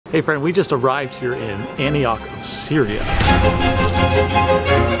Hey friend, we just arrived here in Antioch of Syria.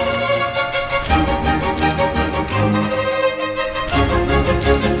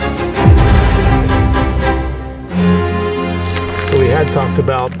 So we had talked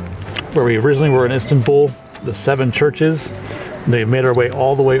about where we originally were in Istanbul, the 7 churches. They made our way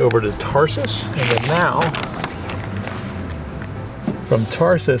all the way over to Tarsus, and then now from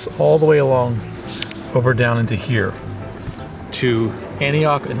Tarsus all the way along over down into here to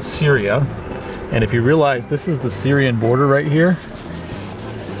Antioch in Syria. And if you realize, this is the Syrian border right here.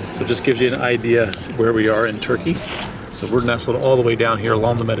 So it just gives you an idea where we are in Turkey. So we're nestled all the way down here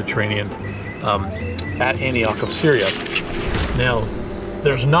along the Mediterranean at Antioch of Syria. Now,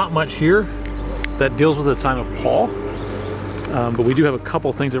 there's not much here that deals with the time of Paul, but we do have a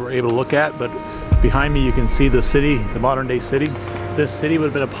couple things that we're able to look at. But behind me you can see the city, the modern day city. This city would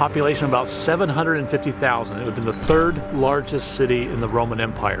have been a population of about 750,000. It would have been the 3rd largest city in the Roman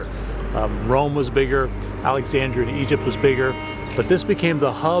Empire. Rome was bigger, Alexandria in Egypt was bigger, but this became the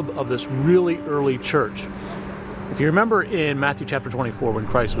hub of this really early church. If you remember in Matthew chapter 24, when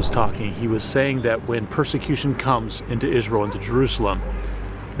Christ was talking, he was saying that when persecution comes into Israel, into Jerusalem,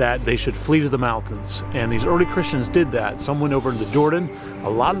 that they should flee to the mountains. And these early Christians did that. Some went over into Jordan. A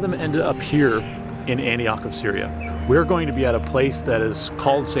lot of them ended up here in Antioch of Syria. We're going to be at a place that is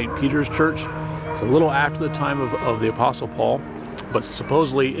called St. Peter's Church. It's a little after the time of the Apostle Paul, but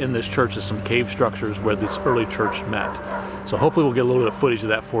supposedly in this church is some cave structures where this early church met. So hopefully we'll get a little bit of footage of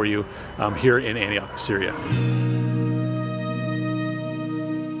that for you here in Antioch of Syria.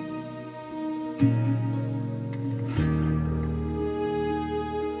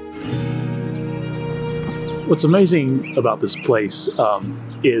 What's amazing about this place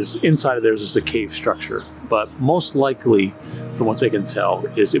is inside of there is just a cave structure, but most likely, from what they can tell,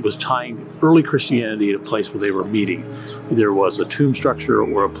 is it was tying early Christianity to a place where they were meeting. Either was a tomb structure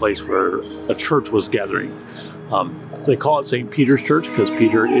or a place where a church was gathering. They call it St. Peter's Church because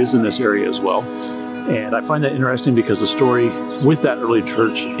Peter is in this area as well. And I find that interesting because the story with that early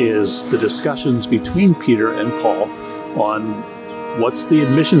church is the discussions between Peter and Paul on what's the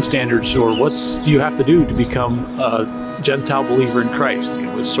admission standards, or what's do you have to do to become a Gentile believer in Christ.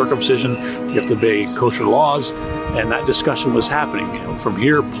 With circumcision, you have to obey kosher laws, and that discussion was happening. From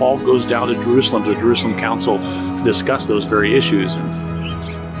here, Paul goes down to the Jerusalem Council, to discuss those very issues.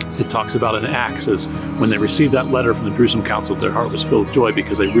 And it talks about in Acts as when they received that letter from the Jerusalem Council, their heart was filled with joy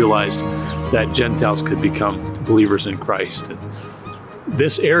because they realized that Gentiles could become believers in Christ. And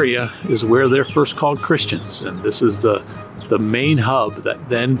this area is where they're first called Christians, and this is the main hub that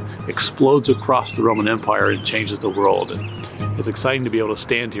then explodes across the Roman Empire and changes the world. And it's exciting to be able to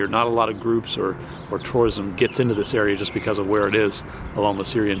stand here. Not a lot of groups or tourism gets into this area just because of where it is along the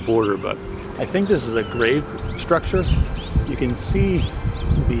Syrian border, but I think this is a grave structure. You can see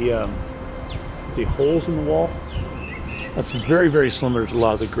the holes in the wall. That's very, very similar to a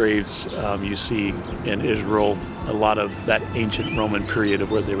lot of the graves you see in Israel, a lot of that ancient Roman period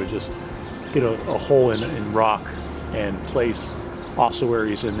of where they would just get a hole in rock and place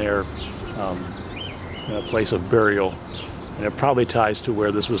ossuaries in there in a place of burial. And it probably ties to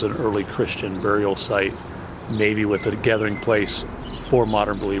where this was an early Christian burial site, maybe with a gathering place for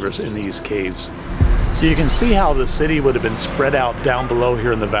modern believers in these caves. So you can see how the city would have been spread out down below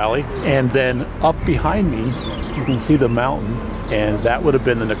here in the valley, and then up behind me you can see the mountain, and that would have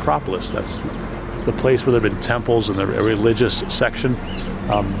been the necropolis. That's the place where there have been temples and the religious section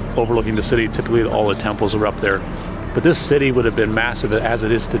overlooking the city. Typically all the temples are up there. But this city would have been massive as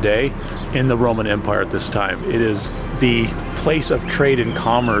it is today in the Roman Empire at this time. It is the place of trade and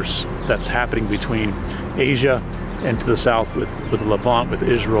commerce that's happening between Asia and to the south with Levant, with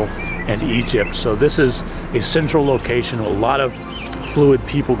Israel and Egypt. So this is a central location, a lot of fluid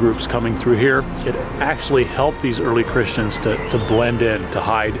people groups coming through here. It actually helped these early Christians to blend in, to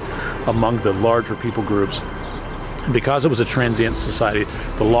hide among the larger people groups. And because it was a transient society,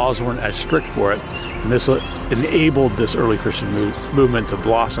 the laws weren't as strict for it, and this enabled this early Christian movement to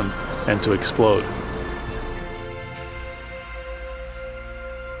blossom and to explode.